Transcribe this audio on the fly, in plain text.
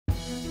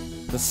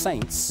the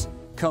Saints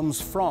comes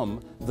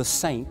from the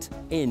saint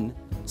in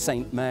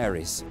St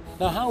Mary's.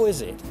 Now, how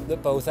is it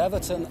that both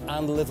Everton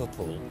and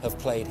Liverpool have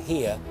played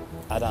here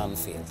at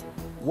Anfield?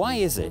 Why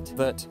is it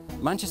that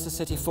Manchester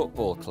City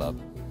Football Club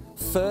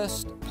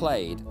first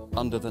played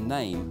under the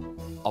name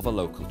of a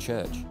local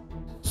church?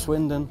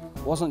 Swindon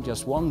wasn't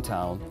just one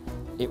town,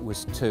 it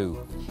was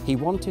two. He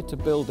wanted to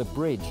build a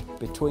bridge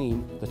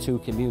between the two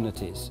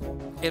communities.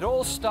 It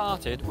all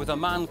started with a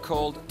man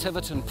called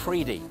Tiverton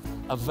Preedy,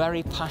 a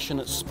very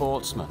passionate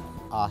sportsman.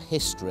 Our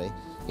history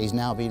is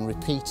now being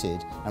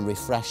repeated and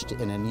refreshed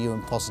in a new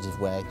and positive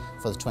way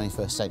for the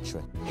 21st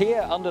century.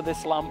 Here under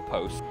this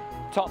lamppost,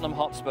 Tottenham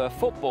Hotspur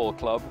Football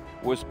Club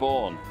was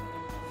born.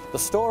 The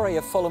story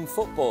of Fulham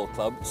Football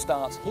Club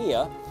starts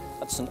here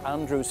at St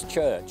Andrew's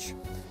Church.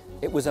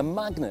 It was a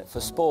magnet for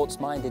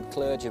sports-minded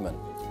clergymen.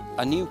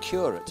 A new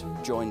curate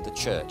joined the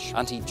church,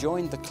 and he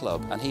joined the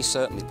club, and he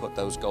certainly put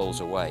those goals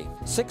away.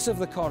 6 of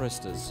the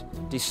choristers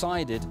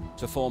decided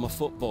to form a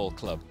football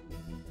club.